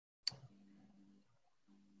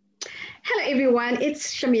Hello, everyone.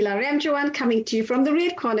 It's Shamila Ramjawan coming to you from the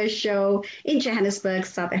Red Corner Show in Johannesburg,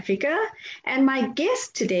 South Africa. And my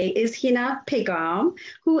guest today is Hena Paygham,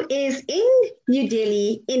 who is in New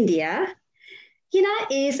Delhi, India. Hena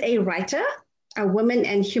is a writer, a woman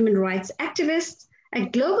and human rights activist, a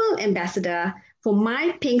global ambassador for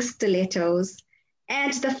My Pink Stilettos,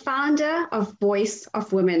 and the founder of Voice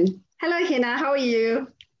of Women. Hello, Hena. How are you?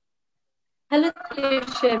 Hello, dear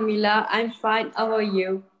Shamila. I'm fine. How are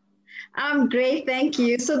you? I'm great, thank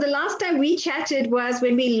you. So the last time we chatted was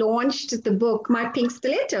when we launched the book, My Pink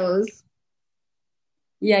Stilettos.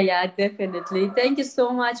 Yeah, definitely. Thank you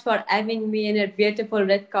so much for having me in a beautiful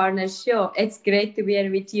Red Corner show. It's great to be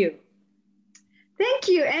here with you. Thank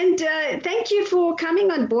you. And thank you for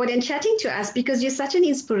coming on board and chatting to us because you're such an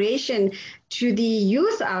inspiration to the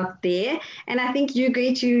youth out there. And I think you're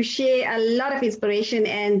going to share a lot of inspiration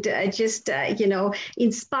and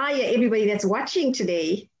inspire everybody that's watching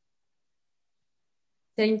today.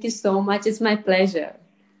 Thank you so much. It's my pleasure.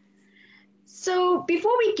 So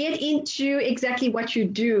before we get into exactly what you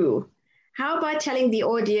do, how about telling the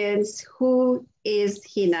audience who is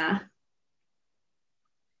Hena?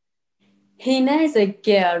 Hina is a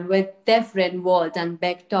girl with different worlds and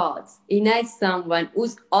back thoughts. Ina is someone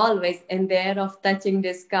who's always in the air of touching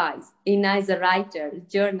the skies. Ina is a writer,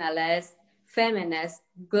 journalist, feminist,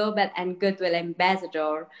 global and goodwill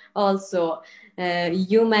ambassador, also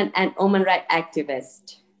human and human rights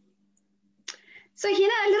activist. So, Hina,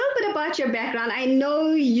 a little bit about your background. I know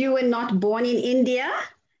you were not born in India.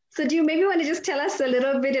 So, do you maybe want to just tell us a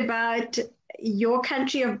little bit about your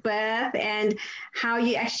country of birth and how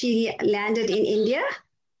you actually landed in India?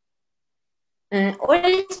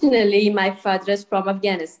 Originally, my father is from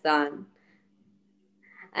Afghanistan,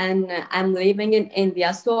 and I'm living in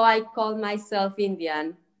India. So I call myself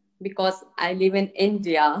Indian because I live in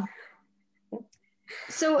India.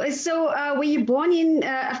 So, were you born in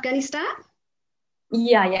Afghanistan?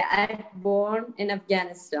 Yeah, I born in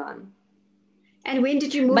Afghanistan, And when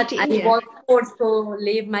did you move but to I India? was forced to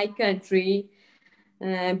leave my country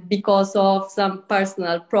because of some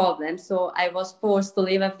personal problems. So I was forced to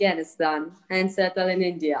leave Afghanistan and settle in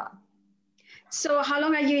India. So, how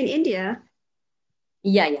long are you in India?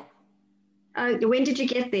 Yeah. When did you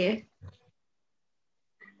get there?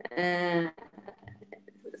 Uh,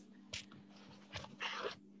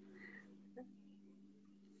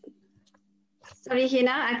 Sorry,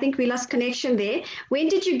 Hina, I think we lost connection there. When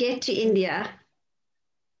did you get to India?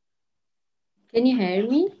 can you hear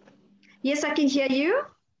me? Yes, I can hear you.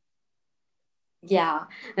 Yeah.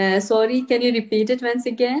 Sorry, can you repeat it once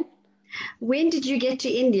again? When did you get to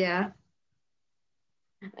India?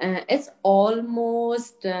 It's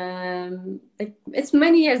almost it's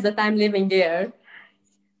many years that I'm living here.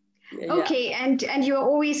 Yeah. Okay, and you're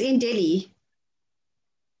always in Delhi.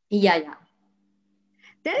 Yeah.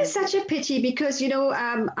 That is such a pity because,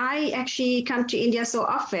 I actually come to India so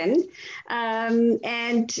often,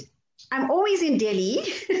 and I'm always in Delhi,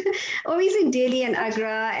 always in Delhi and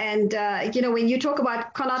Agra. And, when you talk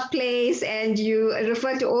about Connaught Place and you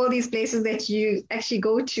refer to all these places that you actually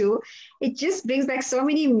go to, it just brings back so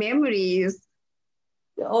many memories.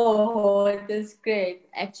 Oh, that's great.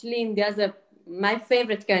 Actually, my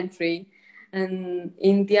favorite country, and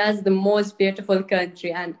India is the most beautiful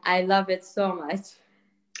country, and I love it so much.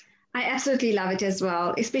 I absolutely love it as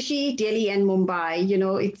well, especially Delhi and Mumbai.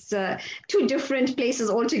 It's two different places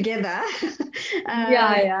altogether. um,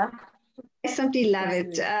 Yeah. I simply love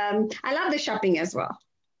it. Definitely. I love the shopping as well.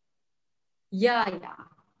 Yeah.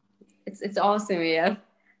 It's awesome here.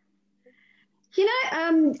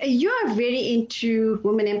 You are very into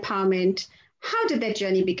women empowerment. How did that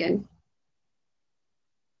journey begin?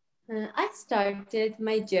 I started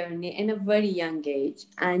my journey in a very young age,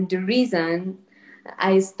 and the reason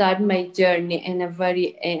I started my journey in a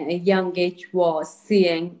very young age was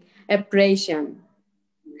seeing oppression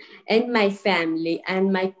in my family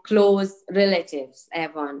and my close relatives,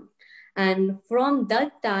 even. And from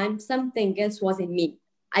that time, something else was in me.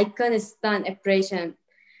 I couldn't stand oppression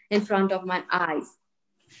in front of my eyes.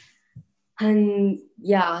 And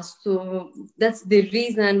yeah, so that's the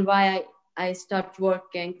reason why I started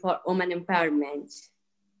working for women empowerment.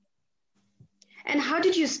 And how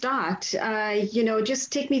did you start?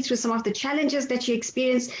 Just take me through some of the challenges that you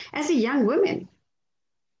experienced as a young woman.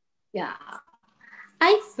 Yeah,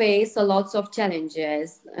 I face a lots of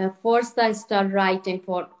challenges. First, I started writing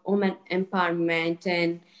for women empowerment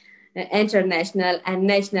in international and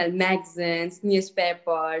national magazines,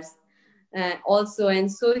 newspapers, also in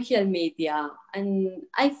social media. And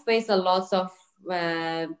I face a lots of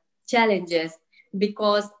uh, challenges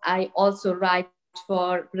because I also write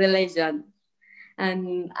for religion.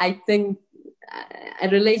 And I think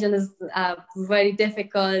religion is very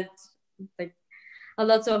difficult. Like, a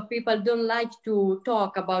lot of people don't like to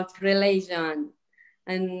talk about religion,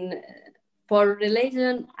 and for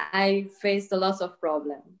religion, I faced a lot of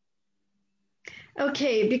problems.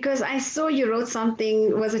 Okay, because I saw you wrote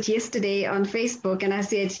something, was it yesterday on Facebook? And I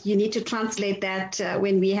said, you need to translate that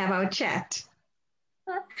when we have our chat.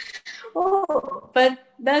 Oh, but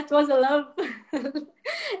that was a love.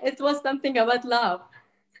 It was something about love.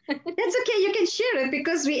 That's okay, you can share it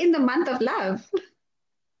because we're in the month of love.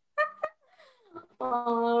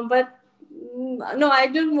 But no, I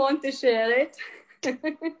don't want to share it.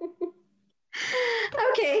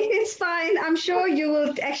 Okay, it's fine. I'm sure you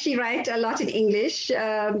will actually write a lot in English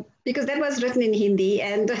because that was written in Hindi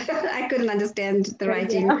and I couldn't understand the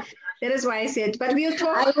writing. Yeah. That is why I said, but we'll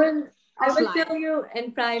talk I will offline. tell you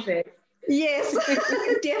in private. Yes,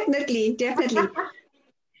 definitely, definitely.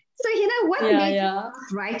 So, what Yeah, made you yeah.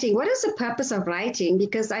 start writing? What is the purpose of writing?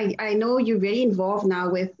 Because I know you're very involved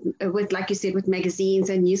now with like you said, with magazines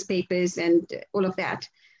and newspapers and all of that.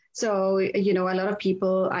 So, a lot of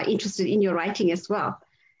people are interested in your writing as well.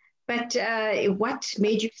 But what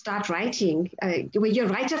made you start writing? Were you a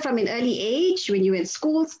writer from an early age when you were in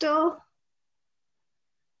school still?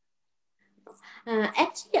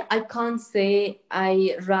 Actually, I can't say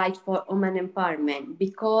I write for women empowerment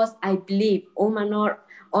because I believe women are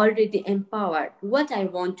already empowered. What I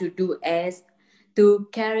want to do is to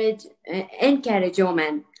encourage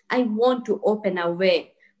women. I want to open a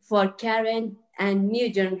way for current and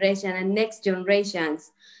new generation and next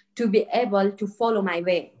generations to be able to follow my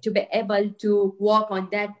way, to be able to walk on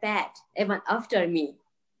that path even after me.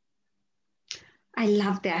 I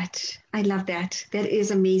love that. I love that. That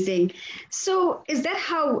is amazing. So, is that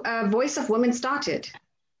how Voice of Women started?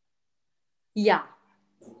 Yeah,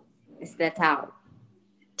 is that how?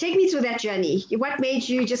 Take me through that journey. What made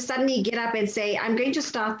you just suddenly get up and say, I'm going to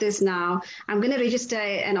start this now? I'm going to register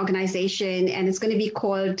an organization and it's going to be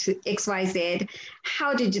called XYZ.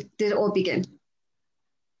 How did it all begin?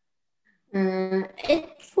 It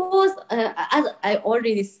was, as I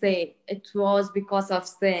already said, it was because of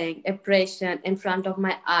seeing oppression in front of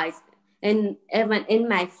my eyes, and even in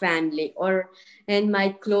my family or in my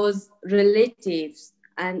close relatives.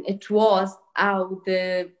 And it was how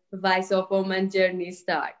the Vice of Woman journey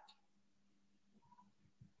started.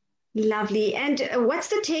 Lovely. And what's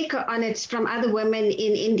the take on it from other women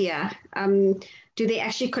in India? Do they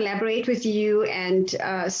actually collaborate with you and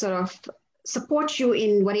sort of support you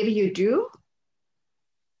in whatever you do?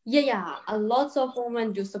 Yeah. A lot of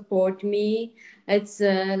women do support me. It's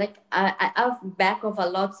like I have back of a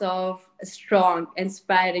lot of strong,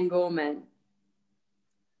 inspiring women.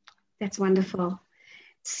 That's wonderful.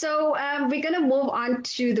 So we're going to move on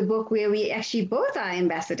to the book where we actually both are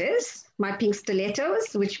ambassadors, My Pink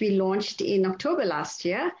Stilettos, which we launched in October last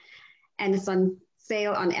year, and it's on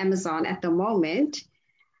sale on Amazon at the moment.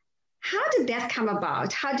 How did that come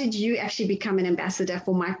about? How did you actually become an ambassador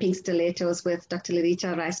for My Pink Stilettos with Dr.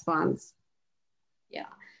 Larita Rice Bonds? Yeah.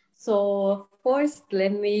 So first,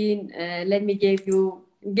 let me give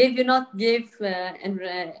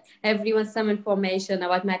and everyone some information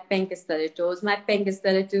about my pink status. My pink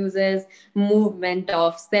status is movement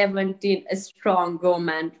of 17 strong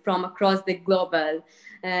women from across the global,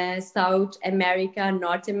 South America,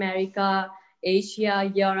 North America,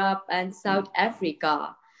 Asia, Europe, and South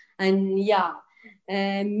Africa. And yeah,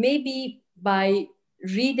 maybe by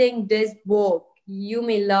reading this book, you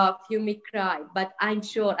may laugh, you may cry, but I'm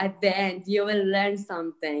sure at the end you will learn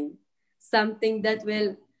something, something that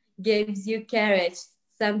will gives you courage,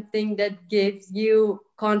 something that gives you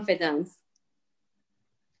confidence.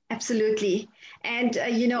 Absolutely. And,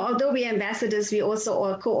 although we're ambassadors, we also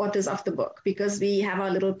are co-authors of the book because we have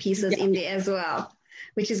our little pieces Yeah, in there as well,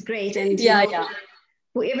 which is great. And, yeah.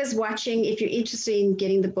 whoever's watching, if you're interested in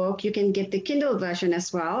getting the book, you can get the Kindle version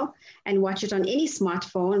as well and watch it on any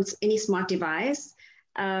smartphones, any smart device.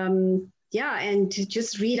 Yeah, and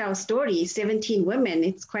just read our story, 17 women.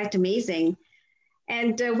 It's quite amazing.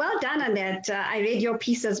 And well done on that. I read your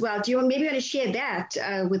piece as well. Do you maybe want to share that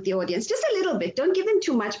with the audience? Just a little bit. Don't give them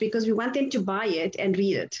too much because we want them to buy it and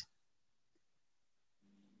read it.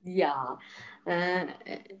 Yeah. Uh,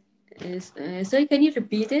 Sorry, can you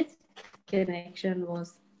repeat it? Connection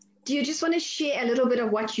was. Do you just want to share a little bit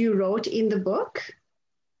of what you wrote in the book?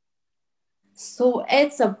 So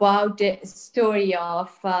it's about the story of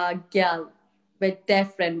a girl with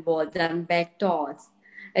different worlds and back thoughts.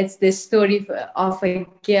 It's the story of a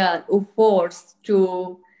girl who forced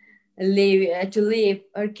to leave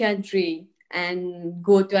her country and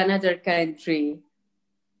go to another country.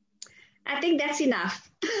 I think that's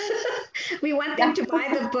enough. We want them Yeah. to buy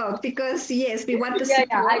the book because, yes, we want the Yeah,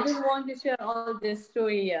 yeah. I support. don't want to share all this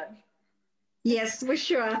story here. Yes, for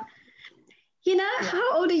sure. Hina, Yeah.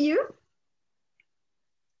 how old are you?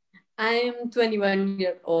 I'm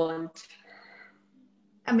 21-year-old.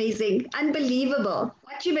 Amazing, unbelievable.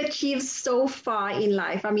 What you've achieved so far in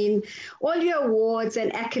life. I mean, all your awards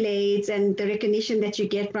and accolades and the recognition that you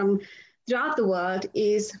get from throughout the world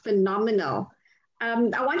is phenomenal.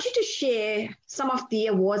 I want you to share some of the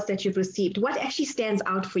awards that you've received. What actually stands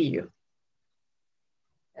out for you?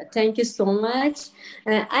 Thank you so much.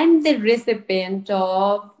 I'm the recipient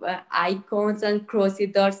of Icons and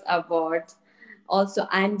Crusaders Award. Also,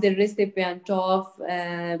 I'm the recipient of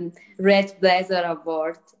Red Blazer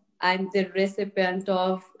Award. I'm the recipient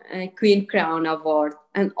of Queen Crown Award.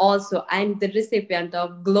 And also, I'm the recipient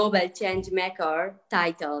of Global Changemaker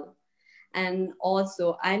title. And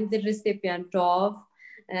also, I'm the recipient of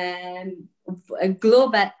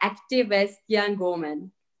Global Activist Young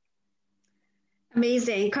Woman.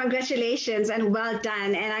 Amazing. Congratulations and well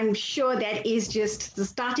done. And I'm sure that is just the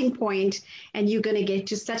starting point, and you're going to get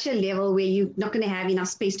to such a level where you're not going to have enough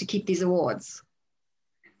space to keep these awards.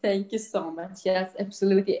 Thank you so much. Yes,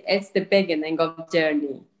 absolutely. It's the beginning of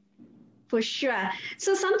journey. For sure.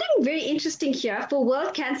 So something very interesting here for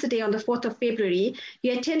World Cancer Day on the 4th of February,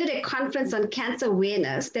 you attended a conference on cancer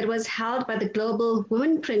awareness that was held by the Global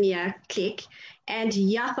Womenpreneur Clique and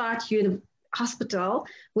Yatharth Hospital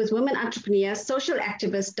with women entrepreneurs, social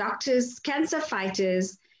activists, doctors, cancer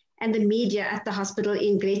fighters, and the media at the hospital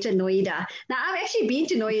in Greater Noida. Now, I've actually been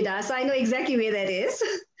to Noida, so I know exactly where that is.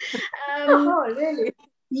 Oh, really?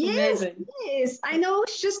 Yes, Amazing. yes. I know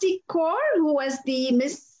Shristi Kaur, who was the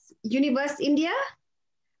Miss Universe India.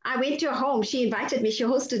 I went to her home. She invited me. She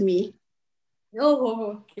hosted me.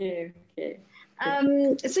 Oh, okay, okay.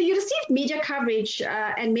 So you received media coverage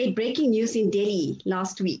and made breaking news in Delhi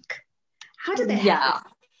last week. How did that happen? Yeah,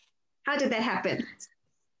 How did that happen?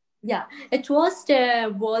 yeah. It was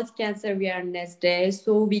the World Cancer Awareness Day,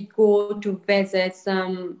 so we go to visit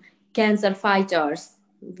some cancer fighters.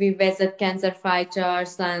 We visit cancer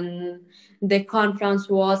fighters, and the conference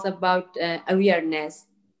was about awareness.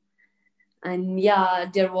 And yeah,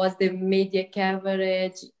 there was the media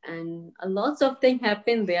coverage, and lots of things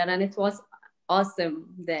happened there, and it was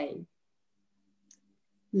awesome day.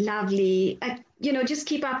 Lovely. Just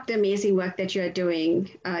keep up the amazing work that you're doing.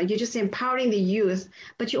 You're just empowering the youth,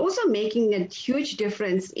 but you're also making a huge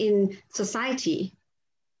difference in society.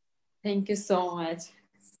 Thank you so much.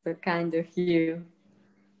 So kind of you.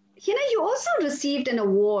 You also received an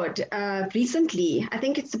award recently. I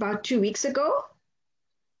think it's about 2 weeks ago.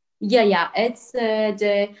 Yeah, yeah. It's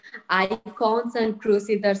the Icons and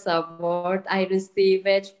Crusaders Award. I received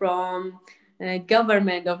it from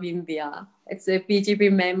Government of India. It's a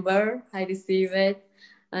PGP member. I received it.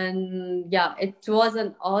 And yeah, it was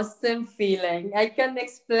an awesome feeling. I can't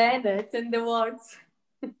explain it in the words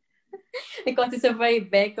because it's a very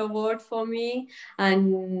big award for me.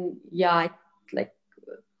 And yeah, like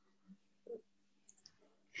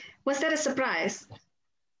Was that a surprise?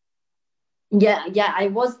 yeah, yeah. I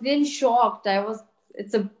was really shocked. It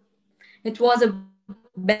was a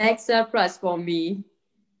big surprise for me.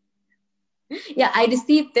 Yeah, I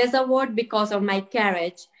received this award because of my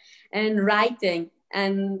courage and writing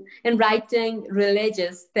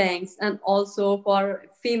religious things, and also for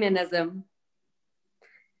feminism.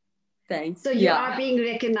 Thanks. So you Yeah, are being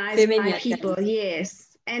recognized by feminism. people,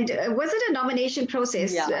 yes. And was it a nomination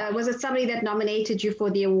process? Yeah, Was it somebody that nominated you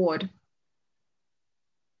for the award?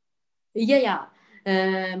 yeah, yeah.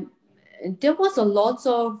 There was a lot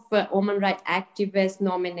of women rights activists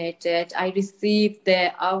nominated. I received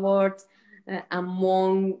the award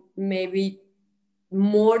among maybe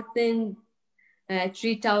more than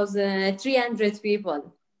 3,300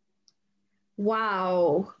 people.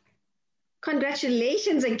 Wow.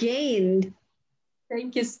 Congratulations again.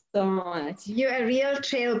 Thank you so much. You're a real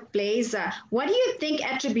trailblazer. What do you think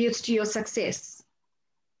attributes to your success?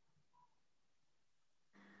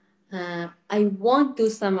 I want to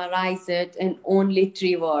summarize it in only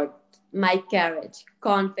three words: my courage,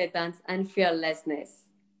 confidence, and fearlessness.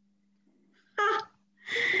 Ah,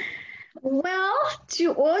 well,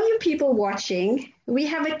 to all you people watching, we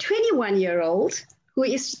have a 21-year-old who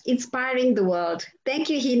is inspiring the world. Thank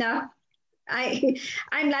you, Hina. I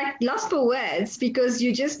I'm like lost for words because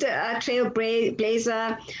you're just a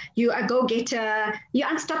trailblazer, you're a go-getter, you're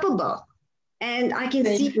unstoppable. And I can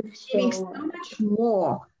see Thank you you achieving so so much. much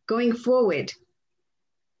more going forward.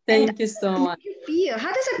 And Thank you so how does much. that make you feel?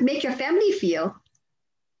 How does that make your family feel?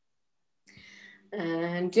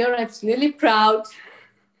 And you're absolutely proud.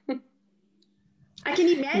 I can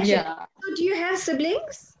imagine. Yeah. So do you have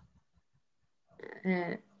siblings?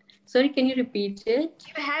 Uh, sorry, can you repeat it? Do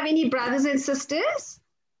you have any brothers and sisters?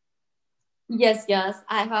 Yes, yes.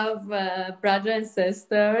 I have brother and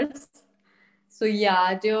sisters. So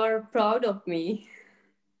yeah, they are proud of me.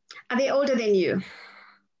 Are they older than you?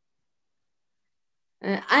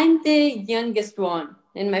 I'm the youngest one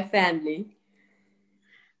in my family.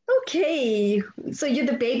 Okay, so you're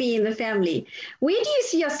the baby in the family. Where do you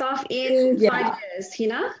see yourself in Yeah. 5 years,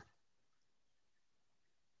 Hina?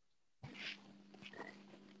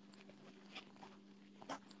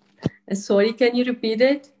 Sorry, can you repeat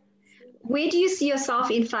it? Where do you see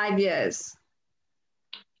yourself in 5 years?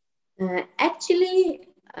 Actually,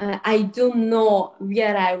 I don't know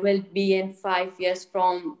where I will be in 5 years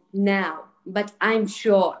from now, but I'm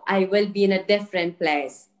sure I will be in a different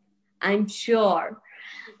place. I'm sure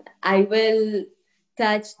I will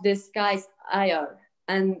touch the skies higher,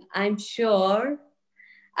 and I'm sure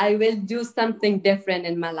I will do something different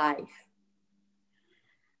in my life.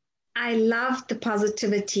 I love the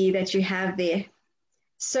positivity that you have there.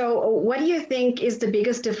 So, what do you think is the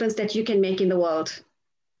biggest difference that you can make in the world?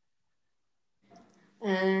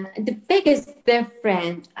 The biggest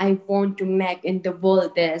difference I want to make in the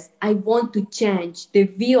world is I want to change the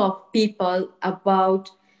view of people about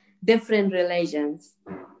different religions.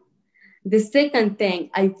 The second thing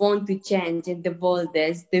I want to change in the world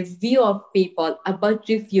is the view of people about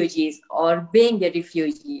refugees or being a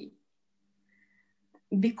refugee.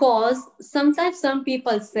 Because sometimes some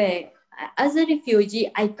people say, as a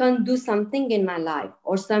refugee, I can't do something in my life.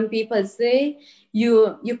 Or some people say,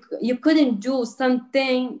 you couldn't do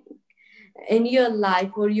something in your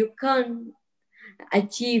life, or you can't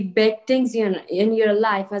achieve big things in your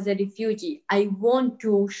life as a refugee. I want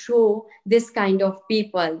to show this kind of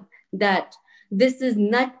people that this is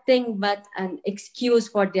nothing but an excuse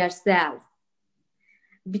for their self.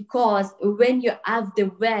 Because when you have the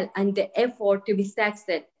will and the effort to be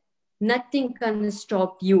successful, nothing can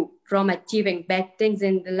stop you from achieving big things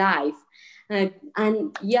in the life.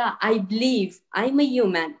 And yeah, I believe I'm a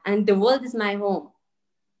human and the world is my home,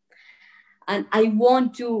 and I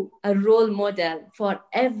want to a role model for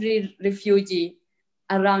every refugee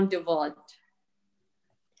around the world.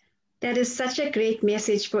 That is such a great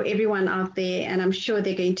message for everyone out there, and I'm sure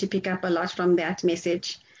they're going to pick up a lot from that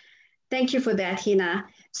message. Thank you for that, Hina.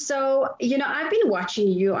 So, I've been watching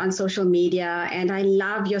you on social media and I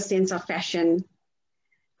love your sense of fashion.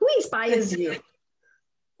 Who inspires you?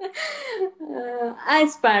 I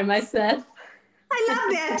inspire myself. I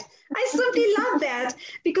love that. I simply love that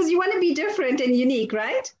because you want to be different and unique,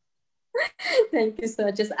 right? Thank you so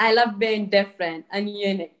much. I love being different and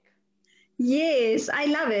unique. Yes, I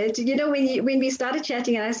love it. When we started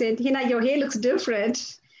chatting and I said, Hina, your hair looks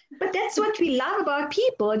different. But that's what we love about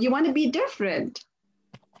people. You want to be different.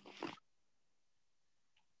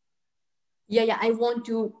 Yeah, I want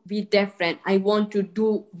to be different. I want to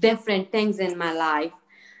do different things in my life.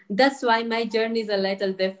 That's why my journey is a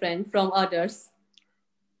little different from others.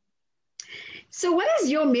 So, what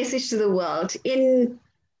is your message to the world in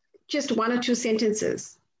just one or two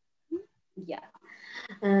sentences? Yeah.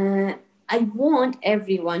 Uh, I want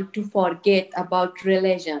everyone to forget about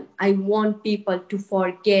religion. I want people to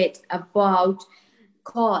forget about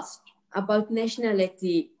caste, about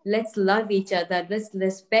nationality. Let's love each other. Let's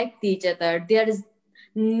respect each other. There is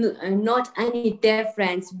not any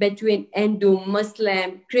difference between Hindu,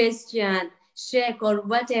 Muslim, Christian, Sheikh, or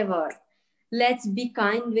whatever. Let's be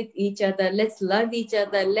kind with each other. Let's love each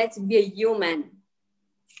other. Let's be a human,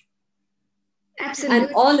 and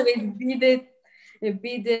Absolutely. always be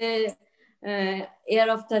the air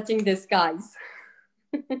of touching the skies.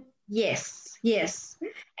 Yes, yes.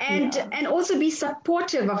 And Yeah, and also be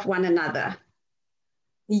supportive of one another.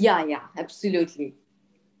 yeah, absolutely.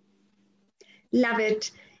 Love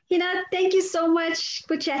it. Hina, thank you so much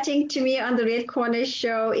for chatting to me on the Red Corner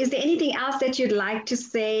Show. Is there anything else that you'd like to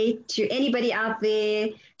say to anybody out there?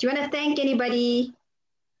 Do you want to thank anybody?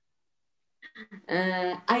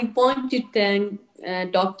 I want to thank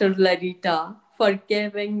Dr. Larita for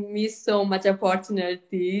giving me so much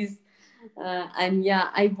opportunities. And yeah,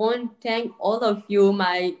 I want to thank all of you,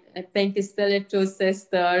 my Pink Stilettos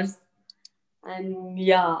sisters. And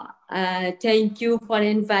yeah, thank you for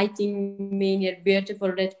inviting me in your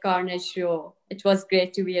beautiful Red Corner show. It was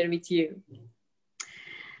great to be here with you.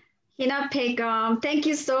 Hena Paygham, thank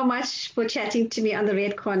you so much for chatting to me on the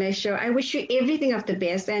Red Corner Show. I wish you everything of the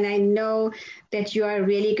best, and I know that you are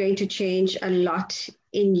really going to change a lot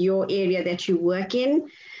in your area that you work in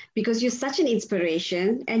because you're such an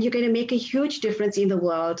inspiration and you're going to make a huge difference in the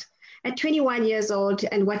world. At 21 years old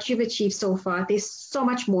and what you've achieved so far, there's so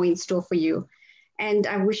much more in store for you. And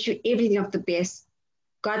I wish you everything of the best.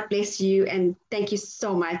 God bless you, and thank you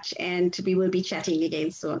so much. And we will be chatting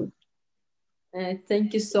again soon.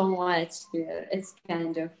 Thank you so much, dear. It's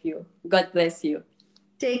kind of you. God bless you.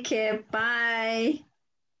 Take care. Bye.